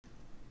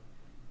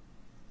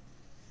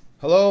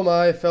Hello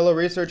my fellow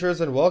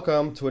researchers and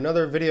welcome to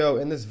another video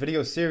in this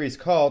video series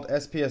called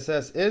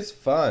SPSS is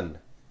Fun.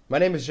 My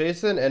name is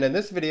Jason, and in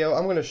this video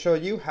I'm going to show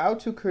you how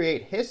to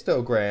create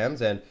histograms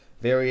and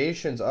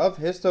variations of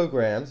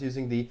histograms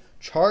using the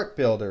chart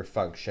builder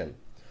function.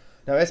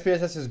 Now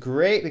SPSS is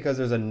great because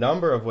there's a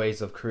number of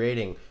ways of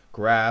creating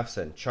graphs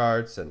and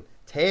charts and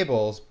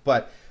tables,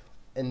 but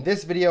in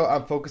this video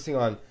I'm focusing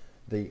on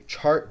the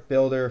chart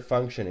builder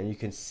function, and you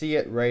can see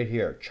it right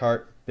here,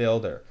 chart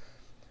builder.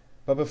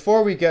 But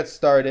before we get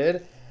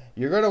started,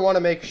 you're going to want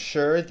to make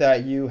sure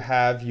that you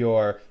have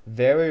your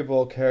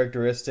variable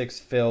characteristics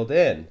filled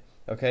in.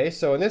 Okay,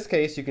 so in this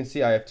case, you can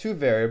see I have two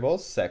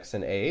variables, sex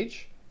and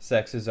age.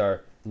 Sex is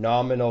our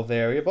nominal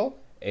variable,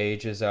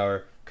 age is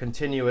our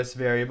continuous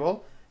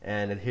variable,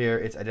 and here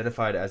it's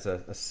identified as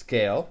a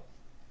scale.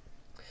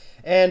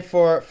 And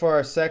for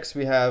our sex,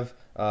 we have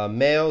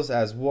males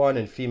as 1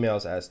 and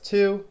females as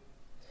 2.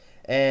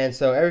 And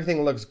so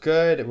everything looks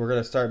good. We're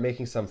going to start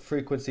making some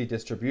frequency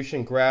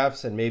distribution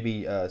graphs and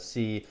maybe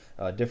see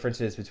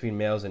differences between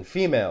males and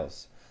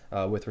females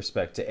with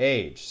respect to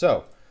age.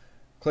 So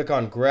click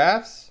on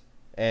Graphs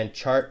and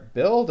Chart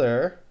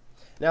Builder.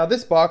 Now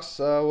this box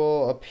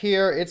will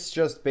appear. It's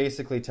just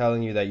basically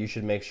telling you that you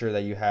should make sure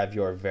that you have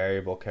your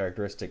variable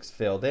characteristics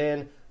filled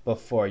in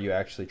before you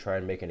actually try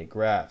and make any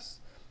graphs.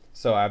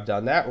 So I've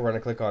done that. We're going to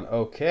click on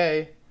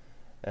OK.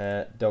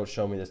 Don't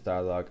show me this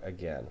dialog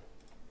again.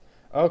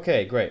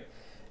 Okay, great.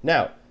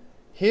 Now,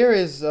 here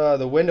is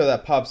the window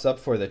that pops up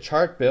for the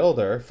chart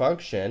builder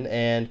function,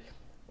 and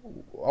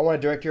I want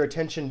to direct your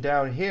attention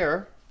down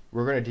here.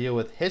 We're going to deal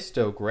with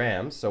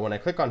histograms. So when I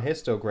click on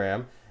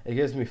histogram, it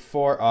gives me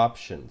 4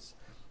 options.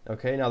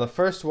 Okay, now the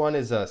first one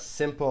is a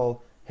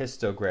simple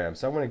histogram.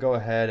 So I'm going to go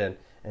ahead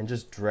and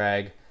just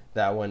drag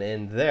that one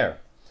in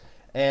there.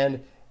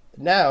 And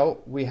now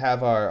we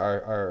have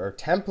our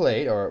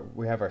template, or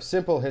we have our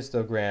simple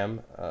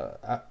histogram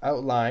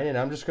outline, and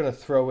I'm just going to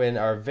throw in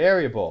our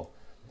variable.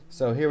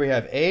 So here we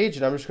have age,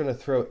 and I'm just going to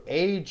throw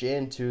age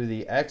into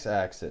the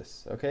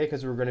x-axis, okay,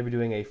 because we're going to be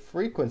doing a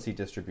frequency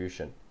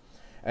distribution.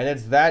 And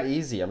it's that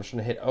easy. I'm just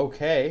going to hit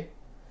OK,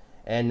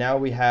 and now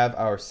we have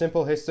our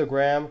simple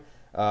histogram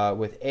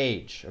with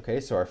age, okay,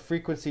 so our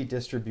frequency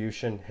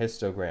distribution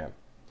histogram.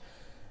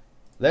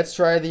 Let's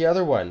try the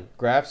other one,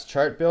 Graphs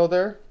Chart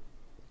Builder.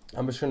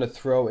 I'm just going to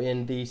throw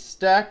in the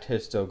stacked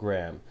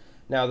histogram.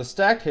 Now the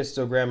stacked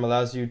histogram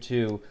allows you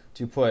to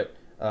put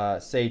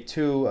say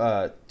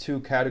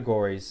two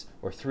categories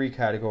or 3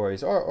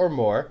 categories or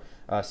more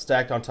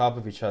stacked on top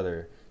of each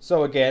other.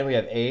 So again, we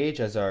have age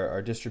as our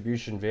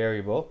distribution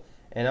variable,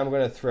 and I'm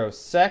going to throw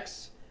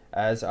sex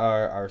as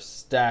our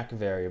stack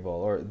variable,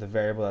 or the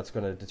variable that's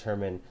going to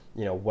determine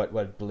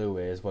what blue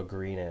is, what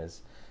green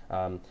is.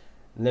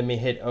 Let me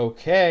hit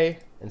OK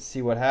and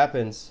see what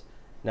happens.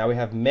 Now we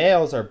have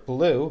males are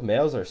blue,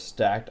 males are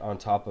stacked on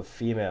top of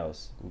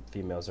females,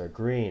 females are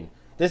green.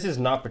 This is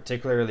not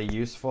particularly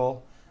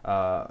useful,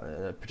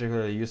 a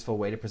particularly useful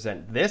way to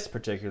present this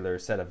particular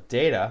set of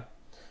data,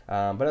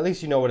 but at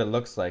least you know what it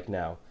looks like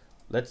now.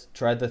 Let's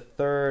try the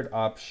third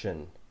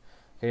option.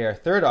 Okay, our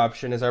third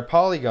option is our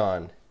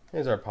polygon.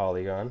 Here's our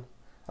polygon.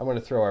 I'm going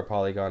to throw our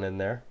polygon in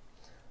there.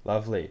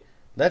 Lovely.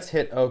 Let's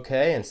hit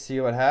OK and see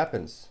what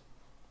happens.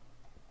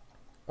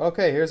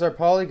 Okay, here's our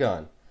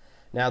polygon.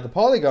 Now the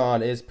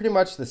polygon is pretty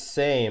much the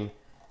same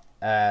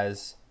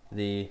as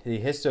the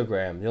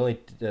histogram,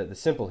 the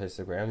simple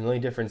histogram. The only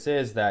difference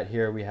is that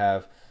here we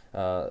have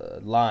a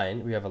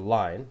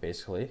line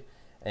basically,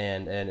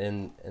 and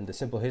in the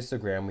simple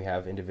histogram we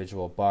have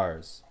individual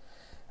bars.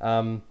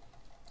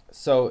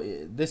 So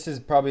this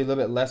is probably a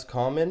little bit less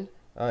common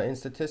in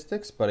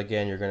statistics, but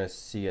again you're going to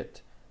see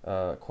it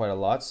quite a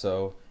lot,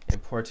 so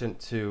important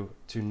to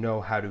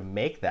know how to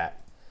make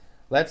that.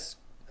 Let's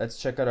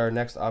check out our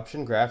next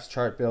option, Graphs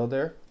Chart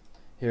Builder.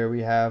 Here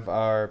we have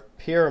our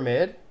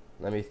pyramid.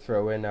 Let me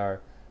throw in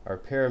our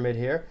pyramid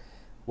here.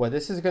 What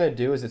this is going to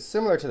do is it's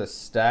similar to the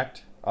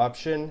stacked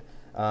option.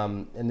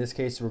 In this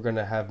case, we're going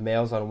to have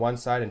males on one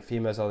side and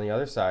females on the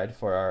other side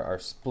for our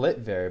split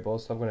variable.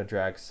 So I'm going to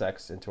drag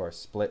sex into our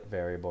split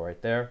variable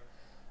right there.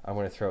 I'm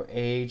going to throw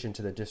age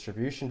into the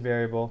distribution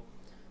variable.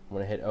 I'm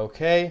going to hit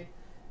OK.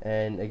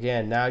 And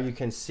again, now you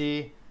can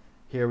see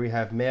here we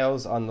have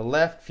males on the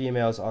left,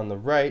 females on the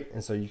right,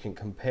 and so you can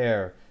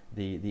compare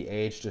the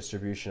age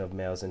distribution of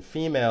males and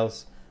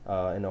females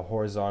in a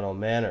horizontal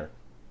manner.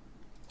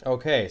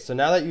 Okay, so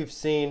now that you've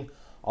seen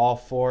all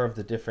 4 of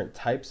the different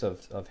types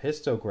of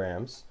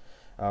histograms,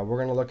 we're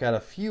going to look at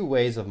a few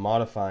ways of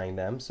modifying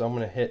them. So I'm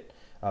going to hit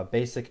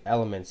basic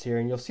elements here,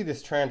 and you'll see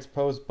this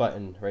transpose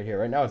button right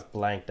here. Right now it's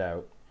blanked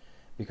out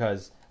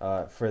because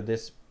for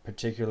this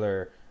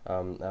particular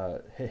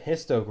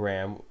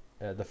histogram,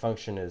 the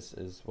function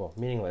is well,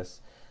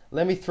 meaningless.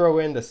 Let me throw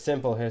in the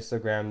simple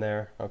histogram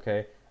there.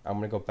 Okay, I'm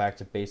going to go back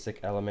to basic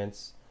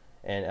elements,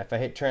 and if I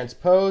hit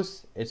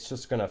transpose, it's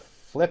just going to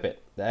flip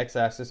it. The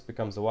x-axis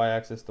becomes the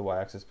y-axis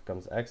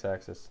becomes the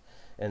x-axis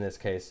in this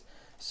case.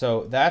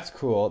 So that's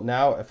cool.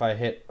 Now if I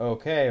hit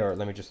OK, or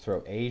let me just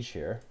throw age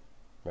here,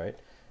 right?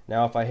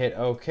 Now if I hit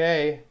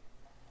OK,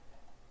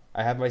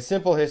 I have my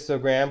simple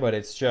histogram, but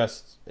it's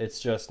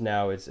just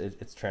now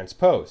it's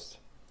transposed.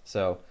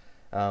 So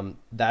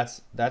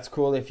that's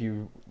cool if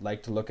you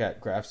like to look at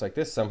graphs like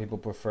this. Some people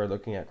prefer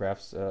looking at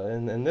graphs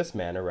in this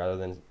manner rather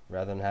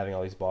than having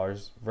all these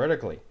bars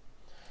vertically.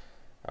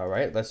 All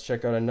right, let's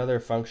check out another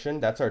function.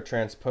 That's our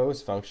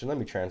transpose function. Let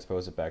me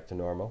transpose it back to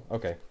normal.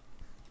 Okay.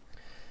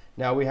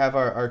 Now we have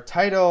our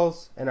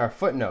titles and our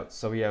footnotes.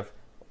 So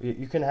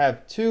you can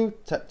have two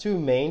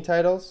main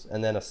titles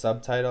and then a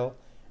subtitle,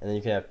 and then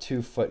you can have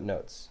 2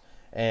 footnotes.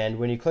 And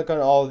when you click on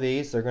all of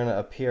these, they're going to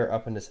appear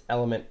up in this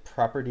element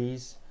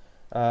properties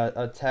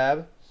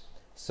tab.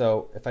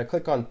 So if I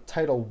click on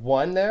title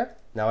 1 there,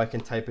 now I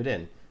can type it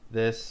in.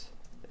 This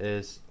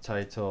is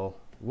title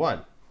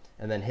 1,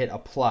 and then hit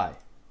apply.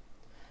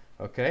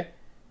 Okay,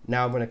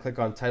 now I'm going to click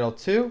on title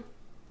 2.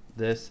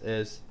 This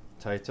is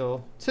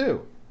title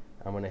 2.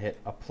 I'm going to hit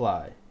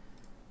apply.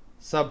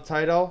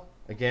 Subtitle,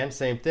 again,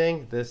 same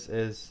thing. This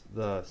is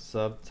the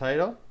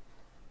subtitle.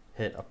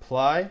 Hit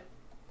apply.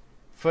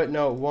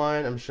 Footnote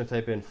 1, I'm just going to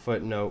type in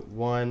footnote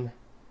 1.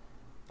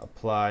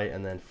 Apply,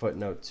 and then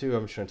footnote 2,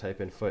 I'm just going to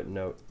type in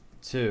footnote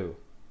 2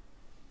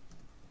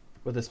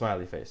 with a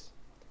smiley face.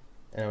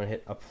 And I'm going to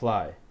hit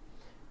apply.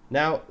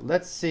 Now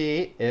let's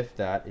see if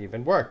that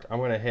even worked. I'm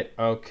going to hit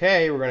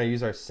OK. We're going to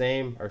use our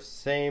same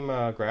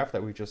graph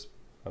that we just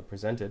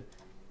presented.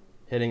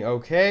 Hitting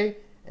OK,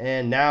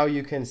 and now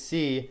you can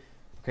see,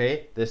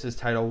 okay, this is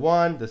title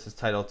 1, this is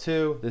title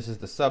 2, this is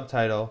the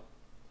subtitle,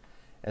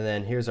 and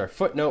then here's our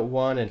footnote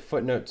 1 and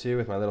footnote 2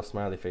 with my little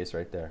smiley face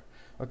right there.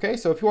 Okay,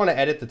 so if you want to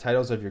edit the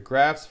titles of your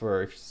graphs,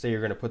 for if say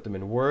you're going to put them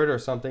in Word or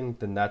something,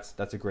 then that's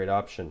a great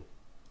option.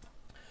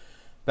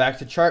 Back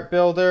to Chart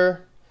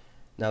Builder.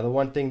 Now the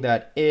one thing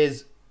that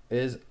is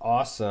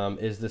awesome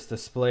is this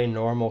display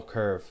normal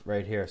curve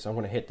right here. So I'm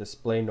going to hit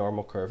display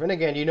normal curve. And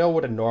again, you know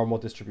what a normal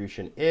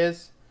distribution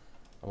is.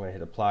 I'm going to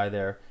hit apply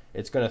there.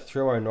 It's going to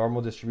throw our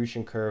normal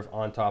distribution curve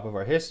on top of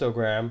our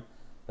histogram.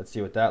 Let's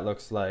see what that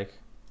looks like.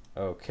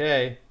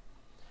 Okay.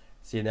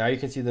 See, now you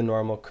can see the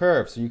normal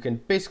curve. So you can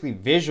basically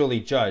visually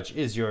judge,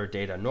 is your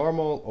data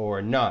normal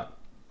or not?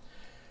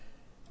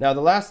 Now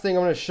the last thing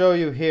I'm going to show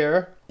you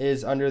here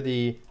is under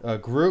the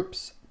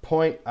groups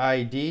point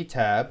ID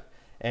tab,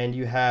 and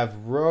you have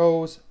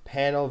rows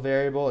panel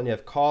variable and you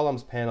have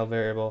columns panel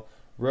variable.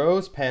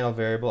 Rows panel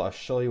variable, I'll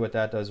show you what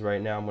that does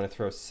right now. I'm going to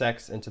throw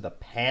sex into the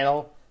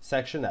panel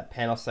section. That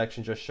panel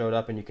section just showed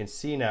up, and you can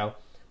see now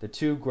the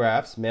 2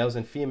 graphs, males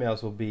and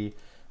females, will be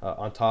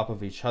on top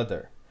of each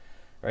other.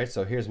 Right,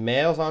 so here's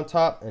males on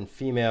top and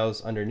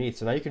females underneath.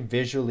 So now you can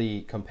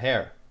visually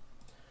compare.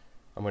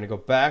 I'm going to go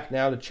back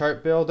now to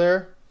Chart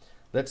Builder.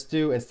 Let's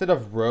do, instead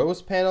of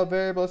rows panel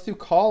variable, let's do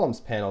columns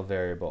panel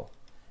variable.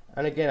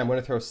 And again, I'm going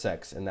to throw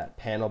sex in that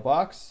panel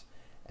box.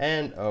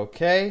 And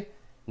okay,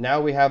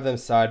 now we have them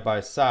side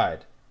by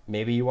side.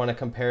 Maybe you want to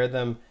compare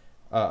them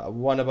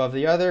one above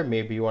the other.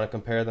 Maybe you want to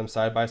compare them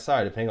side by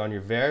side, depending on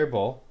your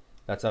variable.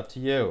 That's up to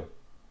you.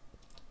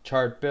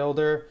 Chart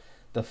Builder.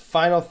 The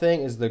final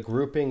thing is the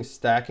grouping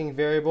stacking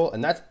variable,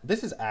 and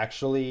this is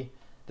actually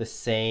the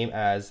same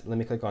as, let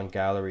me click on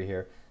gallery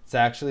here. It's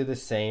actually the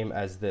same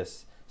as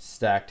this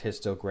stacked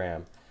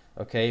histogram,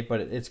 okay?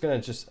 But it's going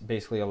to just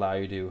basically allow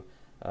you to,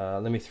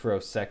 let me throw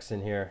sex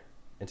in here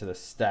into the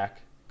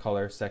stack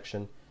color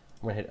section.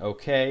 I'm going to hit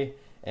OK,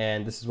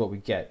 and this is what we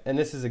get. And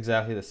this is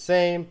exactly the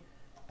same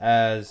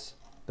as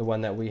the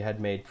one that we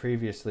had made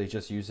previously,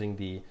 just using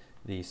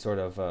the sort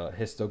of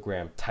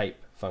histogram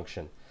type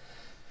function.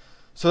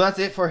 So that's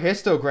it for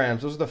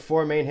histograms. Those are the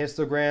 4 main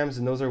histograms,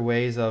 and those are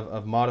ways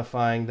of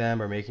modifying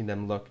them or making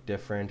them look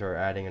different or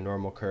adding a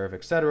normal curve,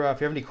 etc.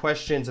 If you have any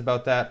questions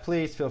about that,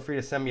 please feel free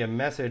to send me a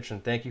message,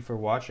 and thank you for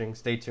watching.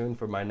 Stay tuned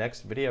for my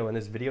next video in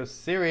this video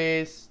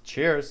series.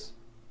 Cheers!